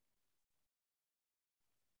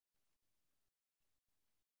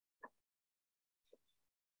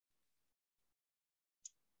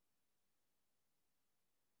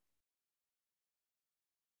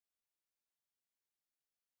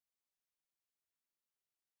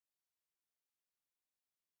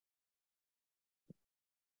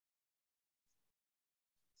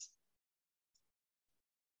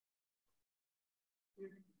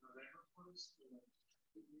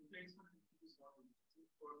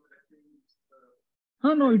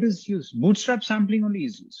 No, it is used. Bootstrap sampling only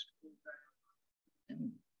is used.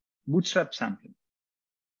 Bootstrap sampling.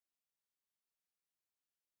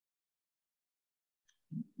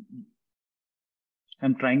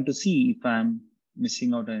 I'm trying to see if I'm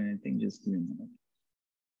missing out on anything. Just give me a minute.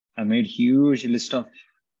 I made huge list of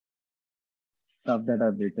stuff that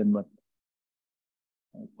I've written, but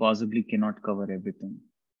I possibly cannot cover everything.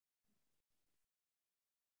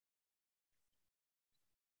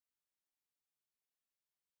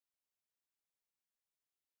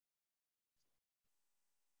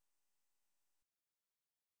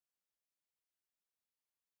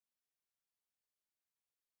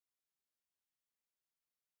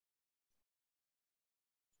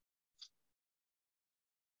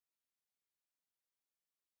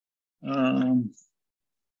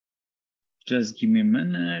 Just give me a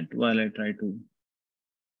minute while I try to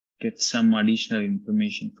get some additional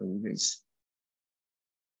information for you guys.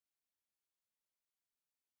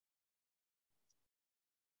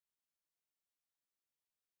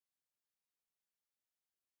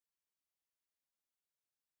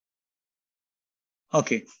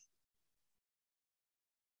 Okay.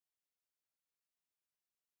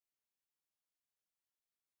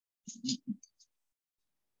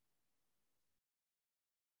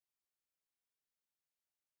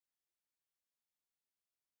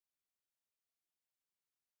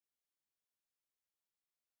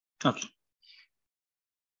 Okay.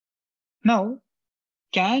 Now,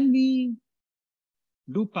 can we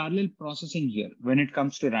do parallel processing here when it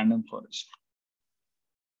comes to random forest?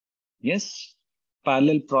 Yes,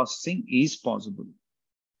 parallel processing is possible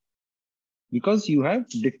because you have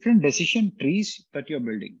different decision trees that you're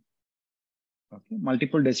building. Okay,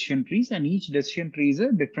 multiple decision trees, and each decision tree is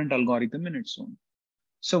a different algorithm in its own.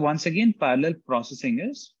 So once again, parallel processing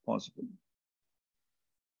is possible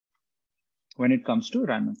when it comes to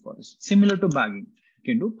random forest. Similar to bagging,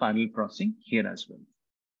 you can do parallel processing here as well.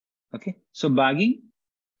 Okay, so bagging,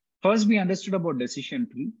 first we understood about decision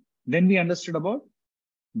tree, then we understood about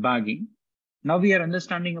bagging. Now we are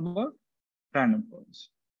understanding about random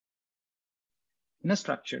forest in a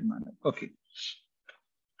structured manner. Okay.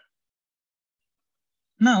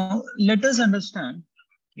 Now let us understand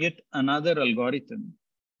yet another algorithm,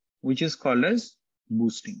 which is called as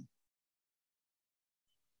boosting.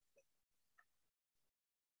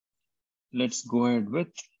 Let's go ahead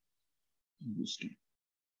with boosting.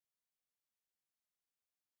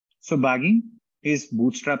 So bagging is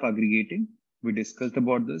bootstrap aggregating. We discussed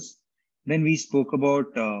about this. Then we spoke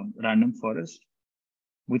about random forest.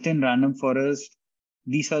 Within random forest,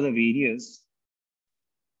 these are the various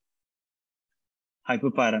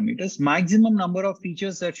hyperparameters. Maximum number of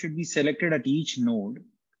features that should be selected at each node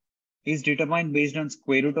is determined based on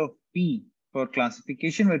square root of P for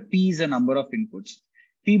classification, where P is a number of inputs.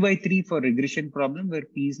 P by 3 for regression problem, where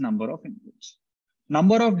P is number of inputs.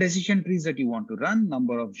 Number of decision trees that you want to run,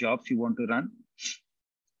 number of jobs you want to run,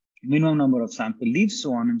 minimum number of sample leaves,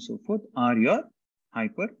 so on and so forth, are your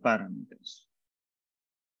hyperparameters.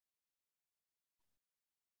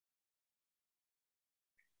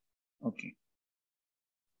 Okay.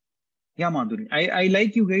 Yeah, Madhuri. I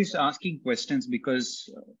like you guys asking questions because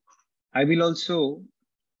I will also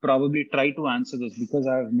probably try to answer those because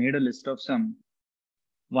I have made a list of some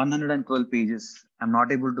 112 pages. I'm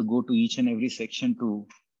not able to go to each and every section to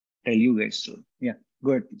tell you guys. So yeah,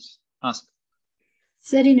 go ahead, please. Ask.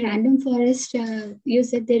 Sir, in random forest, you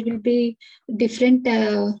said there will be different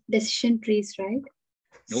decision trees, right?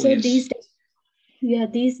 Oh, So yes.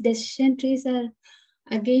 these decision trees are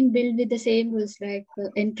again built with the same rules like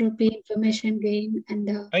entropy, information gain, and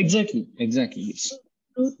Exactly. Yes.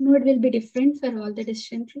 root node will be different for all the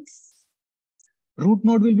decision trees. Root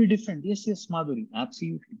node will be different. Yes, Madhuri.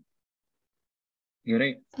 Absolutely. You're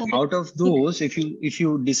right. Out of those, if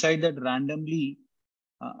you decide that randomly,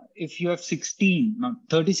 if you have 16, not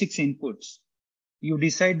 36 inputs, you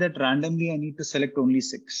decide that randomly I need to select only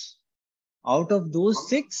 6. Out of those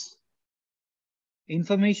 6,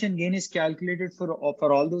 information gain is calculated for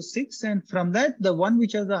all those 6, and from that, the one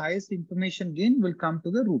which has the highest information gain will come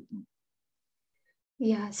to the root node.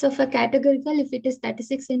 Yeah. So for categorical, if it is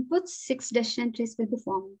 36 inputs, 6 decision trees will be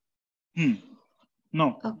formed.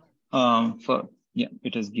 No. Yeah,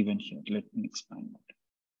 it is given here. Let me expand that.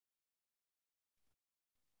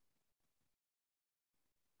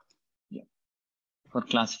 Yeah. For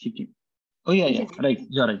classification. Oh, yeah. Yes. Right.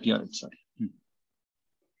 You're right. Sorry.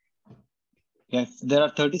 Yes, there are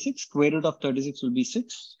 36. Square root of 36 will be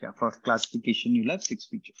 6. Yeah, for classification, you'll have 6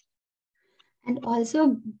 features. And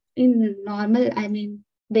also in normal,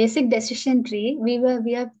 basic decision tree, we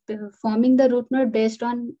are forming the root node based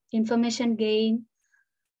on information gain.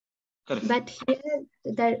 Correct. But here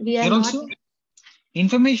that we are here not also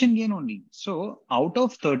information gain only. So out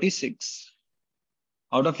of 36,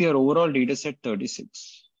 out of your overall data set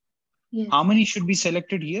 36, yes, how many should be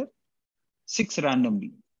selected here? 6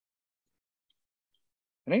 randomly.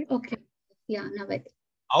 Right? Okay. Yeah, now I think.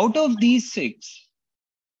 Out of these 6,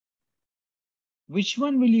 which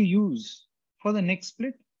one will you use for the next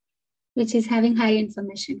split? Which is having high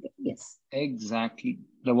information. Yes. Exactly.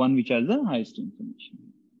 The one which has the highest information.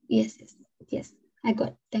 Yes. I got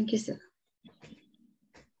it. Thank you, sir.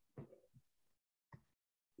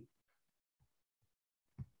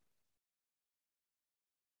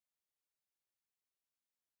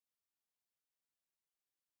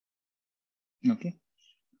 Okay.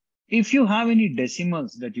 If you have any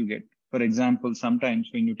decimals that you get, for example, sometimes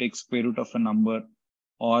when you take square root of a number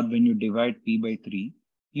or when you divide P by 3,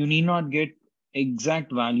 you need not get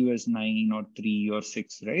exact value as 9 or 3 or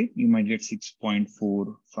 6, right? You might get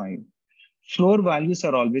 6.45. Floor values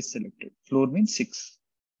are always selected. Floor means 6.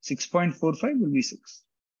 6.45 will be 6.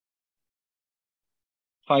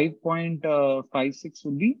 5.56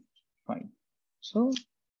 will be 5. So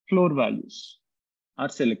floor values are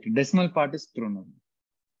selected. Decimal part is thrown away.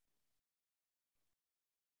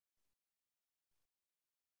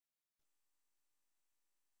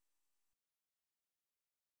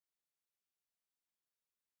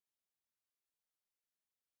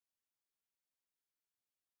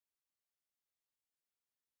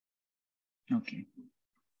 Okay.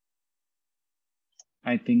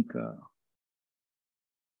 I think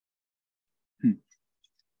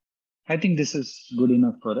this is good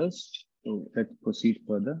enough for us. So let's proceed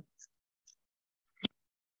further.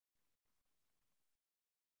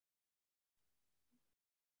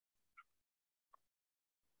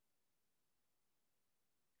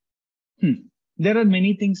 There are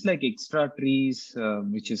many things like extra trees,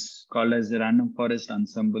 which is called as the random forest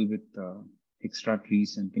ensemble with extra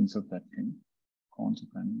trees and things of that kind.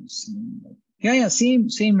 Yeah, same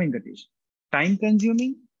Venkatesh. Time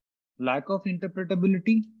consuming, lack of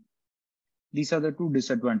interpretability. These are the two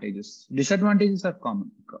disadvantages. Disadvantages are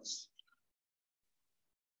common because.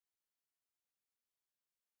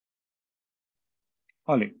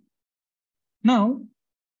 All right. Now,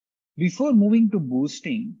 before moving to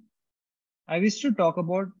boosting, I wish to talk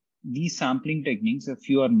about these sampling techniques. A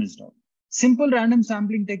few are missed out. Simple random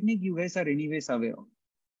sampling technique, you guys are anyways aware of.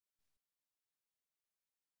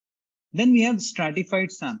 Then we have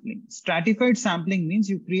stratified sampling. Stratified sampling means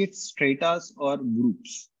you create stratas or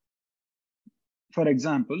groups. For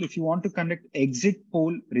example, if you want to conduct exit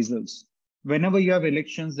poll results, whenever you have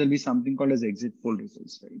elections, there'll be something called as exit poll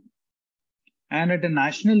results, right? And at a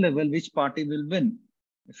national level, which party will win?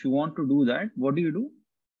 If you want to do that, what do?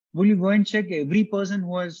 Will you go and check every person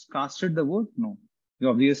who has casted the vote? No. You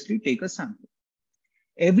obviously take a sample.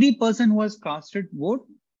 Every person who has casted vote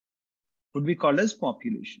would be called as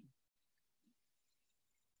population.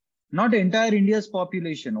 Not entire India's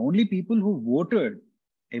population, only people who voted.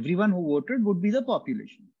 Everyone who voted would be the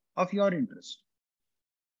population of your interest.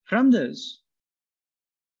 From this,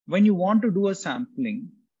 when you want to do a sampling,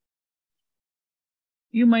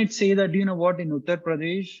 you might say that, you know what, in Uttar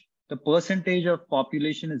Pradesh, the percentage of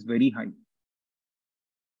population is very high.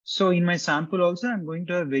 So in my sample also, I'm going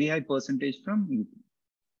to have very high percentage from UP.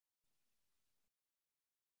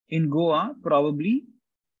 In Goa, probably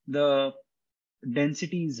the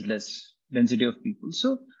density is less, density of people.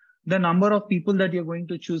 So the number of people that you're going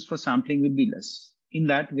to choose for sampling will be less. In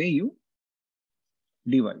that way, you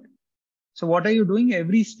divide. So what are you doing?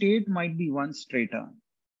 Every state might be one strata,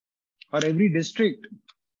 or every district,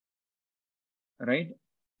 right,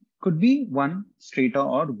 could be one strata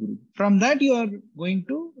or group. From that, you are going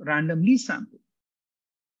to randomly sample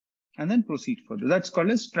and then proceed further. That's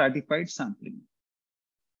called as stratified sampling.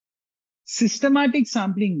 Systematic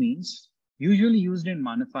sampling means usually used in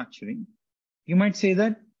manufacturing. You might say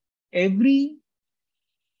that every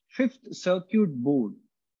fifth circuit board,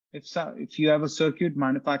 if you have a circuit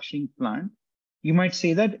manufacturing plant, you might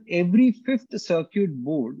say that every fifth circuit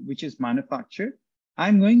board which is manufactured,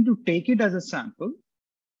 I'm going to take it as a sample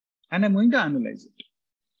and I'm going to analyze it,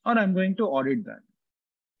 or I'm going to audit that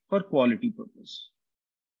for quality purpose.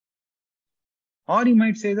 Or you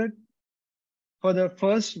might say that for the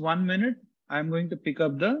first 1 minute, I'm going to pick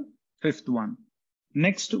up the fifth one.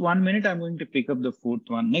 Next 1 minute, I'm going to pick up the fourth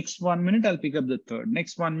one. Next 1 minute, I'll pick up the third.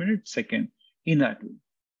 Next 1 minute, second, in that way.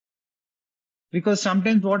 Because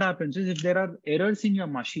sometimes what happens is if there are errors in your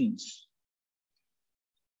machines,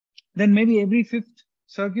 then maybe every fifth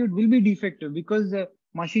circuit will be defective because the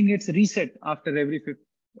machine gets reset after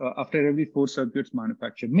every 4 circuits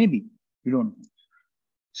manufactured. Maybe, you don't know.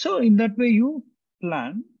 So in that way, you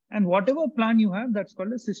plan, and whatever plan you have, that's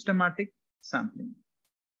called a systematic sampling.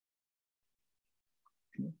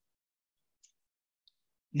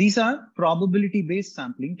 These are probability-based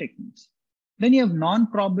sampling techniques. Then you have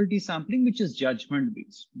non-probability sampling, which is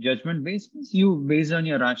judgment-based. Judgment-based means you, based on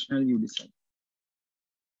your rationale, you decide.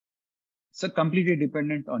 So completely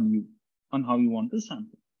dependent on you, on how you want to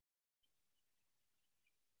sample.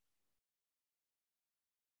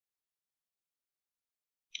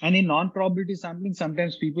 And in non-probability sampling,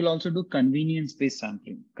 sometimes people also do convenience-based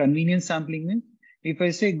sampling. Convenience sampling means, if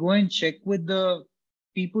I say, go and check with the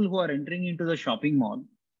people who are entering into the shopping mall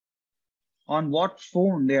on what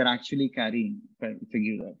phone they are actually carrying,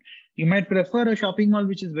 figure that. You might prefer a shopping mall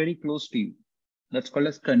which is very close to you. That's called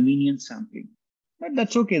as convenience sampling. But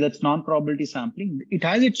that's okay. That's non-probability sampling. It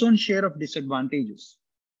has its own share of disadvantages.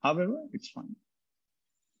 However, it's fine.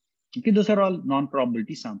 Okay, those are all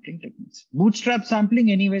non-probability sampling techniques. Bootstrap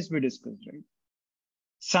sampling, anyways, we discussed, right?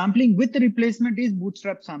 Sampling with replacement is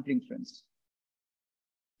bootstrap sampling, friends.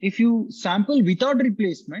 If you sample without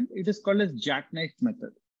replacement, it is called as jackknife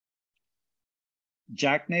method.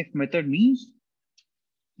 Jackknife method means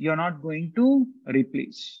you're not going to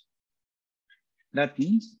replace. That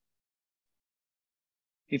means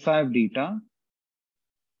if I have data,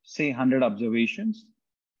 say 100 observations,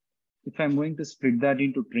 if I'm going to split that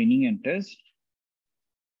into training and test,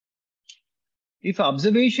 if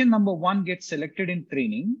observation number 1 gets selected in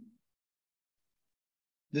training,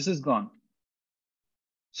 this is gone.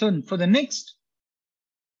 So for the next,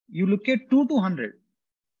 you look at 2 to 100.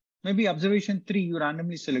 Maybe observation 3, you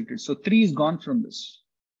randomly selected. So 3 is gone from this.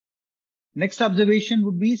 Next observation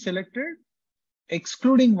would be selected,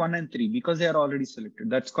 excluding 1 and 3 because they are already selected.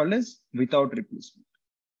 That's called as without replacement.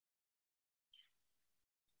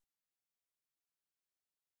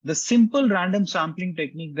 The simple random sampling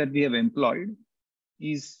technique that we have employed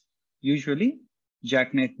is usually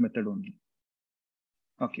jackknife method only.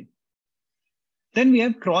 Okay. Then we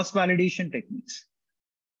have cross-validation techniques,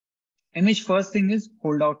 in which first thing is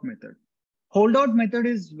holdout method. Holdout method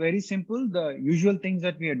is very simple. The usual things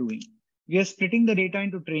that we are doing. We are splitting the data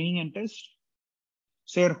into training and test.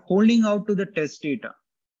 So you're holding out to the test data.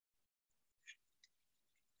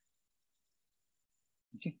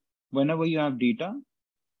 Okay. Whenever you have data,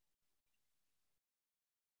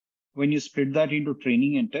 when you split that into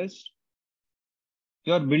training and test,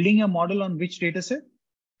 you are building a model on which data set?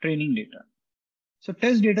 Training data. So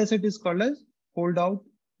test data set is called as holdout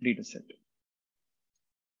data set.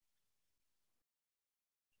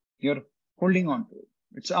 You're holding on to it.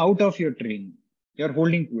 It's out of your training. You're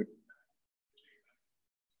holding to it.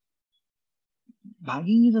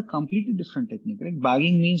 Bagging is a completely different technique, right?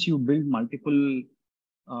 Bagging means you build multiple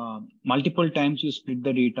times you split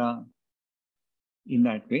the data in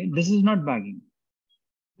that way. This is not bagging.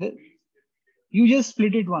 You just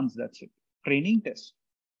split it once, that's it. Training, test.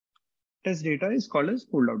 Test data is called as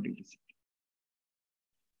holdout data set.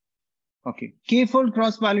 Okay. K-fold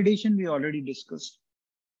cross-validation we already discussed.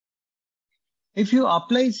 If you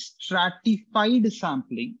apply stratified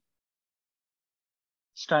sampling,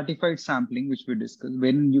 which we discussed,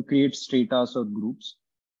 when you create stratas or groups,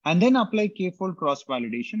 and then apply K-fold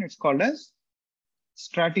cross-validation, it's called as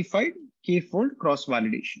stratified K-fold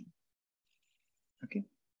cross-validation. Okay.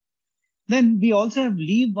 Then we also have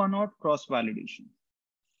leave one out cross-validation.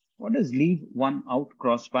 What is leave one out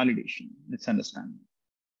cross-validation? Let's understand.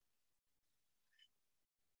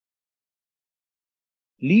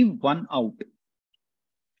 Leave one out.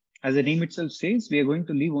 As the name itself says, we are going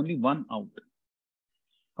to leave only one out.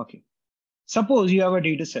 Okay. Suppose you have a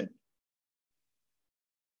data set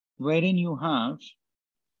wherein you have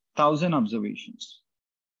 1,000 observations.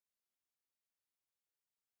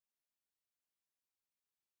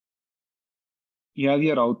 You have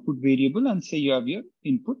your output variable and say you have your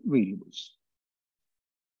input variables.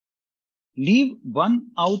 Leave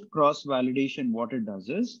one out cross-validation, what it does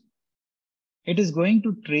is, it is going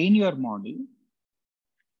to train your model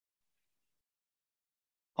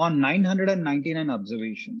on 999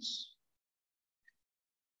 observations.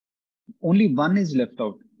 Only one is left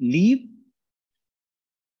out. Leave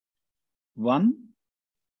one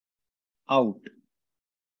out.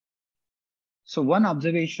 So one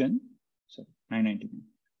observation, sorry, 999.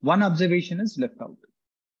 One observation is left out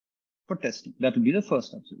for testing. That will be the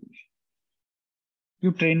first observation.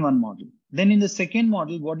 You train one model. Then in the second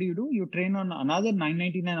model, what do? You train on another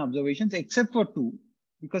 999 observations except for 2,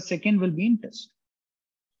 because second will be in test.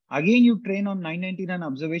 Again, you train on 999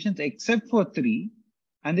 observations except for 3,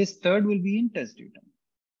 and this third will be in test data.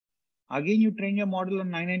 Again, you train your model on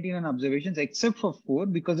 999 observations except for 4,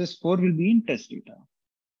 because this 4 will be in test data.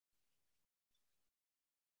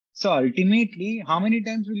 So ultimately, how many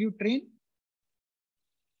times will you train?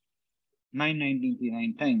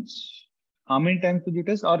 999 times. How many times will you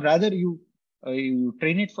test? Or rather, you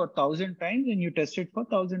train it for 1,000 times and you test it for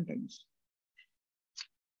 1,000 times.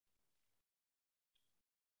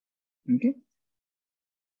 Okay.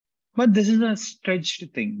 But this is a stretched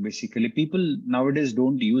thing, basically. People nowadays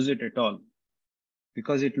don't use it at all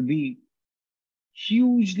because it will be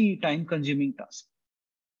hugely time-consuming task.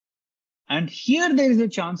 And here there is a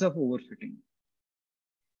chance of overfitting,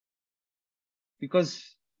 because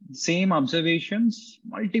same observations,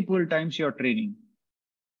 multiple times you're training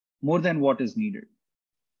more than what is needed.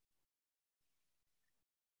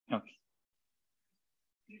 Okay.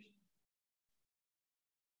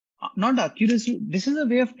 Not accuracy. This is a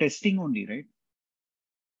way of testing only, right?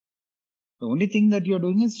 The only thing that you're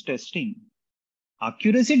doing is testing.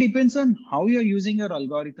 Accuracy depends on how you're using your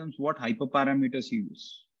algorithms, what hyperparameters you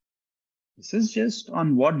use. This is just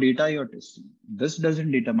on what data you're testing. This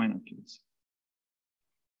doesn't determine accuracy.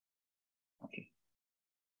 Okay.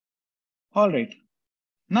 All right.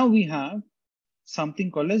 Now we have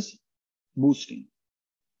something called as boosting.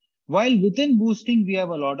 While within boosting, we have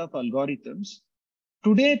a lot of algorithms.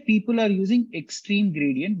 Today, people are using extreme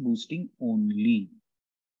gradient boosting only.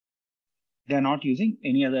 They are not using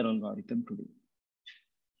any other algorithm today.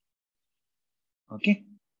 Okay.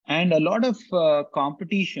 And a lot of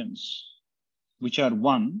competitions which are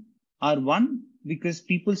won because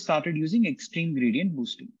people started using extreme gradient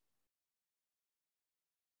boosting.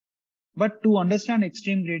 But to understand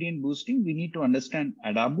extreme gradient boosting, we need to understand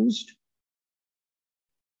AdaBoost.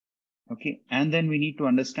 Okay. And then we need to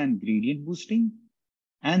understand gradient boosting.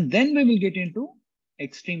 And then we will get into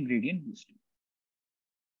extreme gradient boosting.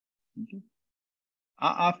 Okay.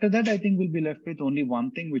 After that, I think we'll be left with only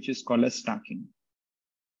one thing, which is called as stacking.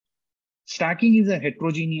 Stacking is a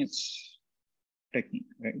heterogeneous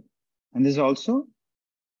technique, right? And this is also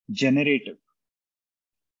generative.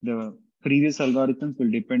 The previous algorithms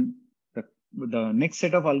will depend, the next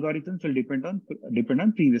set of algorithms will depend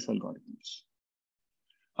on previous algorithms.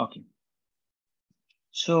 Okay.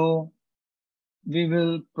 So we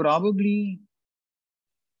will probably,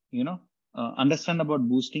 understand about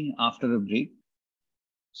boosting after a break.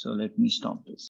 So let me stop this.